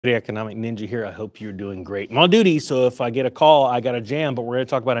Economic Ninja here. I hope you're doing great. I'm on duty, so if I get a call, I got a jam, but we're going to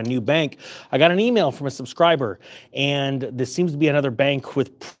talk about a new bank. I got an email from a subscriber, and this seems to be another bank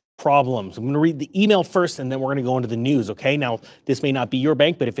with problems. I'm going to read the email first, and then we're going to go into the news, okay? Now, this may not be your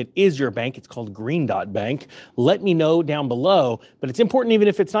bank, but if it is your bank, it's called Green Dot Bank. Let me know down below, but it's important, even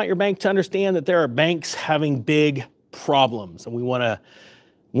if it's not your bank, to understand that there are banks having big problems, and we want to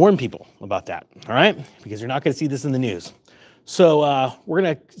warn people about that, all right? Because you're not going to see this in the news. So we're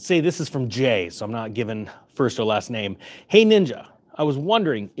going to say this is from Jay, so I'm not giving first or last name. Hey, Ninja, I was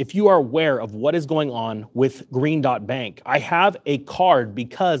wondering if you are aware of what is going on with Green Dot Bank. I have a card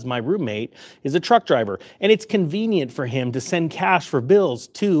because my roommate is a truck driver, and it's convenient for him to send cash for bills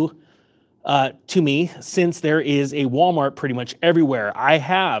to me, since there is a Walmart pretty much everywhere. I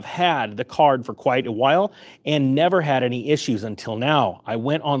have had the card for quite a while and never had any issues until now. I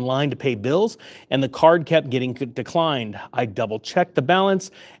went online to pay bills and the card kept getting declined. I double checked the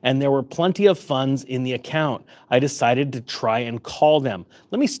balance and there were plenty of funds in the account. I decided to try and call them.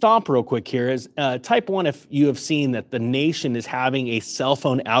 Let me stop real quick here. As type 1, if you have seen that the nation is having a cell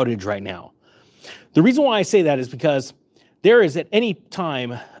phone outage right now. The reason why I say that is because there is at any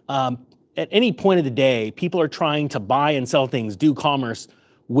time, at any point of the day, people are trying to buy and sell things, do commerce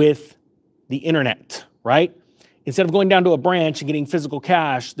with the internet, right? Instead of going down to a branch and getting physical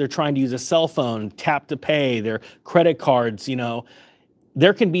cash, they're trying to use a cell phone, tap to pay, their credit cards, you know.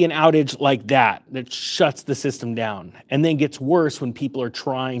 There can be an outage like that shuts the system down and then gets worse when people are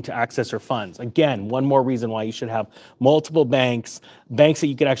trying to access their funds. Again, one more reason why you should have multiple banks that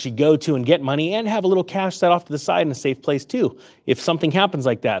you could actually go to and get money and have a little cash set off to the side in a safe place too. If something happens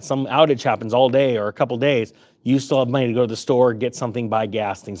like that, some outage happens all day or a couple days, you still have money to go to the store, get something, buy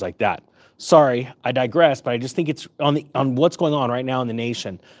gas, things like that. Sorry, I digress, but I just think it's on what's going on right now in the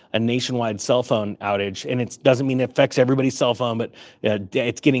nation, a nationwide cell phone outage, and it doesn't mean it affects everybody's cell phone, but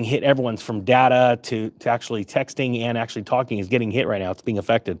it's getting hit. Everyone's from data to actually texting and actually talking is getting hit right now. It's being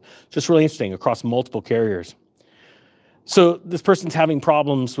affected. Just really interesting across multiple carriers. So this person's having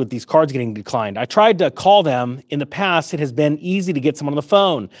problems with these cards getting declined. I tried to call them. In the past, it has been easy to get someone on the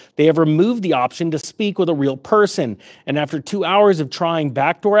phone. They have removed the option to speak with a real person. And after 2 hours of trying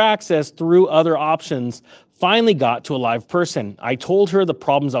backdoor access through other options, finally got to a live person. I told her the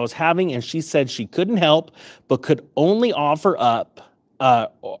problems I was having, and she said she couldn't help, but could only offer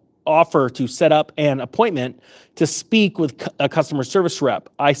to set up an appointment to speak with a customer service rep.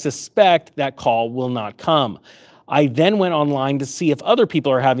 I suspect that call will not come. I then went online to see if other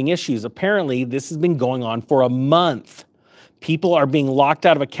people are having issues. Apparently, this has been going on for a month. People are being locked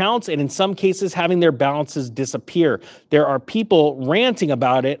out of accounts and in some cases having their balances disappear. There are people ranting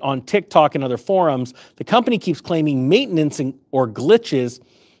about it on TikTok and other forums. The company keeps claiming maintenance or glitches,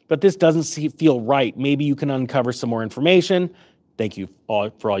 but this doesn't feel right. Maybe you can uncover some more information. Thank you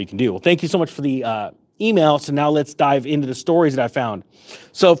for all you can do. Well, thank you so much for the email. So now let's dive into the stories that I found.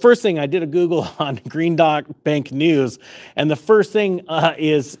 So first thing, I did a Google on Green Dot Bank News, and the first thing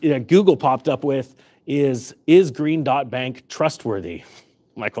Google popped up with is Green Dot Bank trustworthy?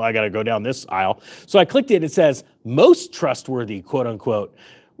 I'm like, well, I got to go down this aisle. So I clicked it. It says most trustworthy, quote unquote,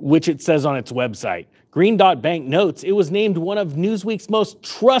 which it says on its website. Green Dot Bank notes it was named one of Newsweek's most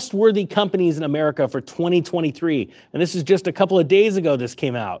trustworthy companies in America for 2023. And this is just a couple of days ago this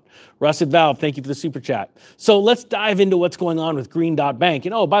came out. Rusted Valve, thank you for the super chat. So let's dive into what's going on with Green Dot Bank.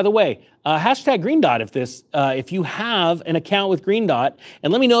 And oh, by the way, hashtag Green Dot if you have an account with Green Dot,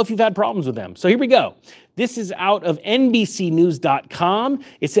 and let me know if you've had problems with them. So here we go. This is out of NBCnews.com.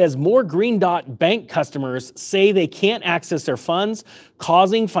 It says more Green Dot Bank customers say they can't access their funds,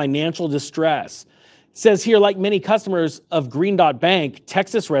 causing financial distress. It says here, like many customers of Green Dot Bank,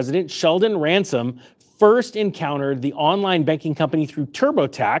 Texas resident Sheldon Ransom first encountered the online banking company through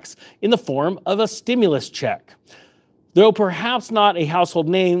TurboTax in the form of a stimulus check. Though perhaps not a household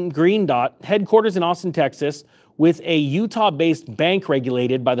name, Green Dot, headquarters in Austin, Texas, with a Utah-based bank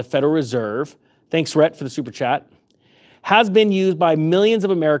regulated by the Federal Reserve, thanks, Rhett, for the super chat, has been used by millions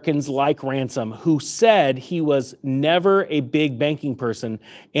of Americans like Ransom, who said he was never a big banking person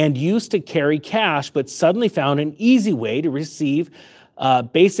and used to carry cash, but suddenly found an easy way to receive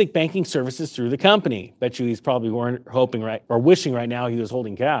basic banking services through the company. Bet you he's probably wishing right now he was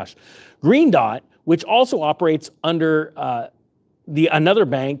holding cash. Green Dot, which also operates under another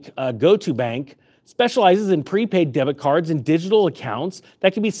bank, Go-To Bank, specializes in prepaid debit cards and digital accounts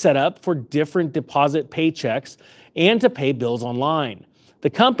that can be set up for different deposit paychecks and to pay bills online. The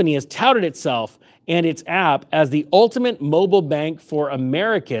company has touted itself and its app as the ultimate mobile bank for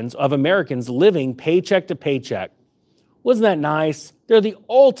Americans living paycheck to paycheck. Wasn't that nice? They're the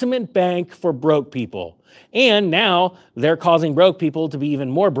ultimate bank for broke people. And now they're causing broke people to be even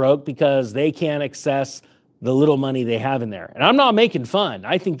more broke because they can't access the little money they have in there. And I'm not making fun.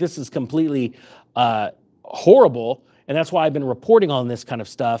 I think this is completely horrible. And that's why I've been reporting on this kind of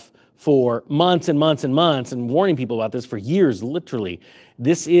stuff for months and months and months and warning people about this for years, literally.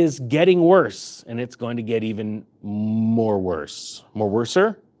 This is getting worse, and it's going to get even more worse. More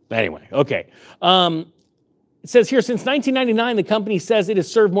worser? Anyway, okay. It says here, since 1999, the company says it has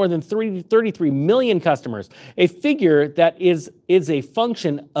served more than 33 million customers, a figure that is a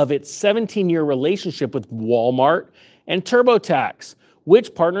function of its 17-year relationship with Walmart and TurboTax,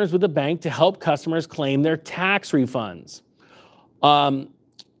 which partners with the bank to help customers claim their tax refunds.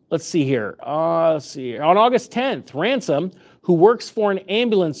 Let's see here. On August 10th, Ransom, who works for an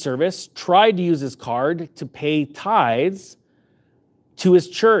ambulance service, tried to use his card to pay tithes to his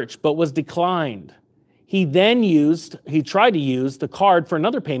church, but was declined. He tried to use the card for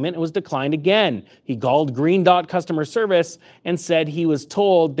another payment and was declined again. He called Green Dot customer service and said he was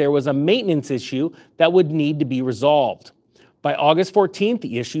told there was a maintenance issue that would need to be resolved. By August 14th,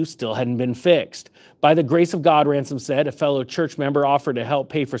 the issue still hadn't been fixed. By the grace of God, Ransom said, a fellow church member offered to help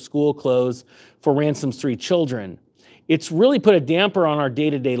pay for school clothes for Ransom's 3 children. It's really put a damper on our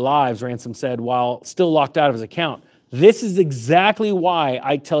day-to-day lives, Ransom said, while still locked out of his account. This is exactly why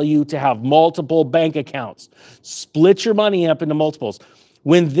I tell you to have multiple bank accounts. Split your money up into multiples.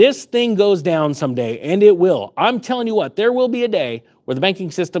 When this thing goes down someday, and it will, I'm telling you what, there will be a day where the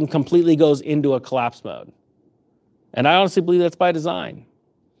banking system completely goes into a collapse mode. And I honestly believe that's by design.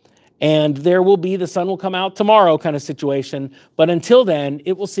 And there will be the sun will come out tomorrow kind of situation. But until then,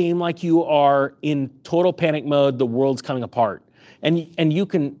 it will seem like you are in total panic mode. The world's coming apart. And you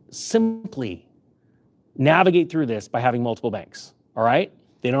can simply navigate through this by having multiple banks. All right?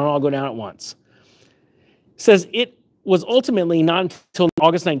 They don't all go down at once. It says it was ultimately not until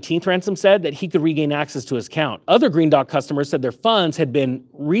August 19th, Ransom said, that he could regain access to his account. Other Green Dot customers said their funds had been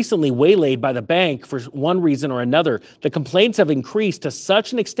recently waylaid by the bank for one reason or another. The complaints have increased to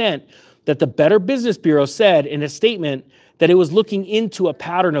such an extent that the Better Business Bureau said in a statement that it was looking into a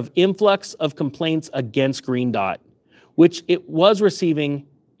pattern of influx of complaints against Green Dot, which it was receiving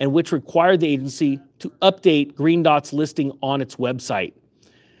and which required the agency to update Green Dot's listing on its website.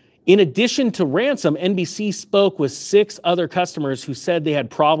 In addition to Ransom, NBC spoke with 6 other customers who said they had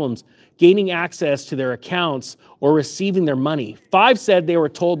problems gaining access to their accounts or receiving their money. 5 said they were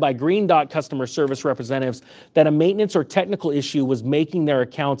told by Green Dot customer service representatives that a maintenance or technical issue was making their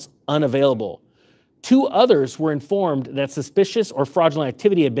accounts unavailable. 2 others were informed that suspicious or fraudulent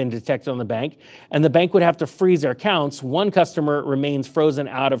activity had been detected on the bank, and the bank would have to freeze their accounts. 1 customer remains frozen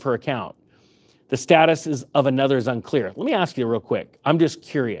out of her account. The status of another is unclear. Let me ask you real quick. I'm just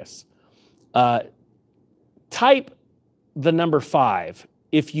curious. Type the number 5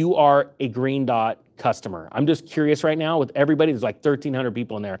 if you are a Green Dot customer. I'm just curious right now with everybody. There's like 1,300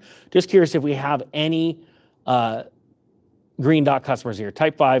 people in there. Just curious if we have any Green Dot customers here.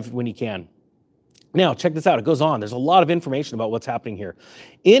 Type 5 when you can. Now, check this out. It goes on. There's a lot of information about what's happening here.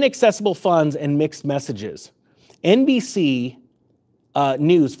 Inaccessible funds and mixed messages. NBC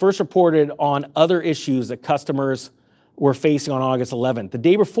News first reported on other issues that customers were facing on August 11th. The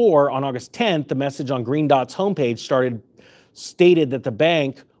day before, on August 10th, the message on Green Dot's homepage stated that the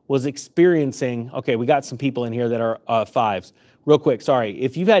bank was experiencing, okay, we got some people in here that are 5s. Real quick, sorry.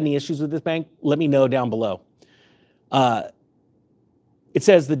 If you've had any issues with this bank, let me know down below. It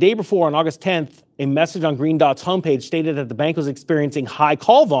says the day before, on August 10th, a message on Green Dot's homepage stated that the bank was experiencing high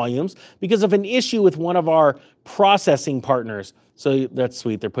call volumes because of an issue with one of our processing partners. So that's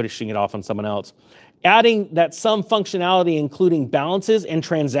sweet. They're pushing it off on someone else. Adding that some functionality, including balances and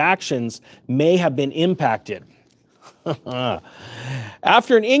transactions, may have been impacted.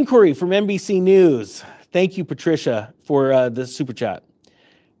 After an inquiry from NBC News, thank you, Patricia, for the super chat.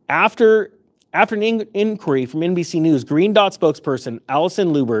 After an inquiry from NBC News, Green Dot spokesperson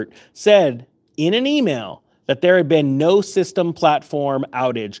Allison Lubert said in an email that there had been no system platform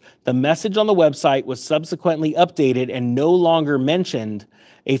outage. The message on the website was subsequently updated and no longer mentioned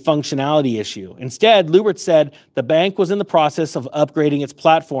a functionality issue. Instead, Lubert said the bank was in the process of upgrading its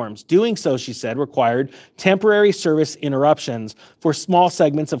platforms. Doing so, she said, required temporary service interruptions for small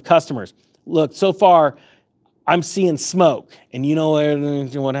segments of customers. Look, so far, I'm seeing smoke. And you know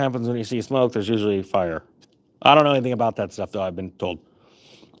what happens when you see smoke? There's usually fire. I don't know anything about that stuff, though, I've been told.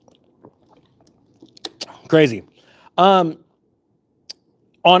 Crazy. On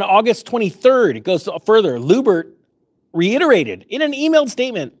August 23rd, it goes further. Lubert reiterated in an emailed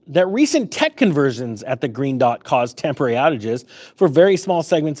statement that recent tech conversions at the Green Dot caused temporary outages for very small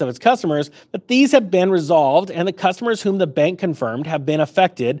segments of its customers, but these have been resolved, and the customers whom the bank confirmed have been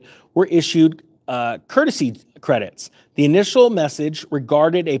affected were issued courtesy credits. The initial message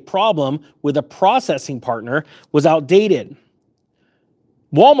regarded a problem with a processing partner was outdated.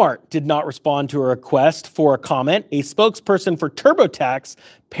 Walmart did not respond to a request for a comment. A spokesperson for TurboTax,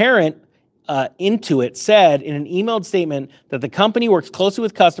 parent Intuit, said in an emailed statement that the company works closely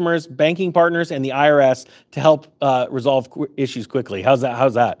with customers, banking partners, and the IRS to help resolve issues quickly. How's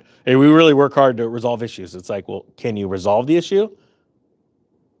that? Hey, we really work hard to resolve issues. It's like, well, can you resolve the issue?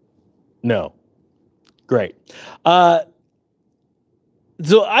 No. Great. So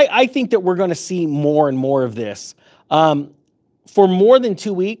I think that we're going to see more and more of this. For more than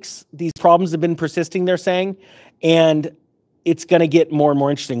 2 weeks, these problems have been persisting, they're saying, and it's going to get more and more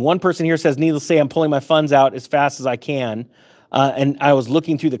interesting. One person here says, needless to say, I'm pulling my funds out as fast as I can. And I was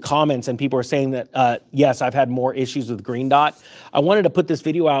looking through the comments, and people are saying that, yes, I've had more issues with Green Dot. I wanted to put this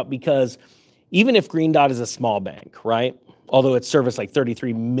video out because even if Green Dot is a small bank, right, although it's serviced like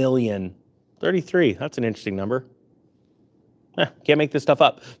 33 million, 33, that's an interesting number. Can't make this stuff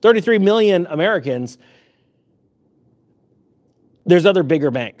up. 33 million Americans. There's other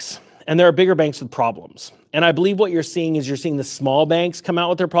bigger banks, and there are bigger banks with problems. And I believe what you're seeing is you're seeing the small banks come out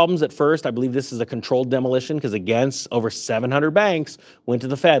with their problems at first. I believe this is a controlled demolition because, again, over 700 banks went to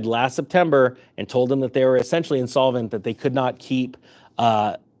the Fed last September and told them that they were essentially insolvent, that they could not keep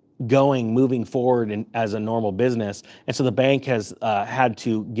moving forward as a normal business. And so the bank has had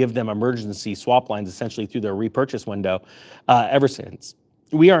to give them emergency swap lines essentially through their repurchase window ever since.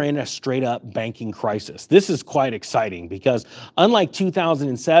 We are in a straight up banking crisis. This is quite exciting because unlike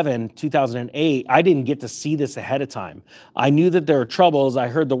 2007, 2008, I didn't get to see this ahead of time. I knew that there were troubles. I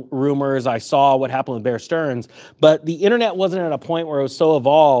heard the rumors. I saw what happened with Bear Stearns, but the internet wasn't at a point where it was so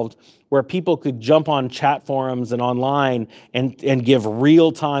evolved where people could jump on chat forums and online and give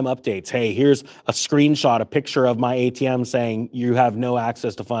real-time updates. Hey, here's a screenshot, a picture of my ATM saying you have no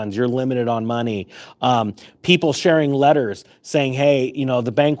access to funds, you're limited on money. People sharing letters saying, hey,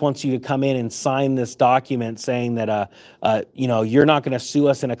 the bank wants you to come in and sign this document saying that, you're not gonna sue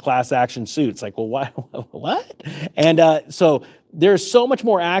us in a class action suit. It's like, well, what? And so there's so much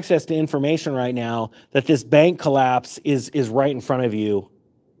more access to information right now that this bank collapse is right in front of you.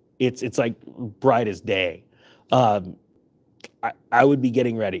 It's like bright as day. I would be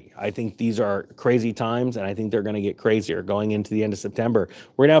getting ready. I think these are crazy times, and I think they're going to get crazier going into the end of September.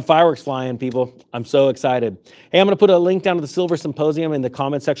 We're going to have fireworks flying, people. I'm so excited. Hey, I'm going to put a link down to the Silver Symposium in the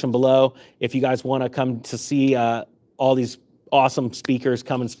comment section below if you guys want to come to see all these awesome speakers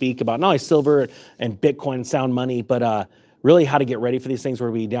come and speak about not only silver and Bitcoin and sound money, but really how to get ready for these things. We're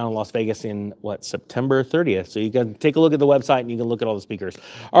going to be down in Las Vegas in, September 30th. So you can take a look at the website and you can look at all the speakers.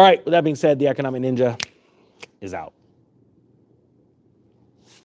 All right, with that being said, the Economic Ninja is out.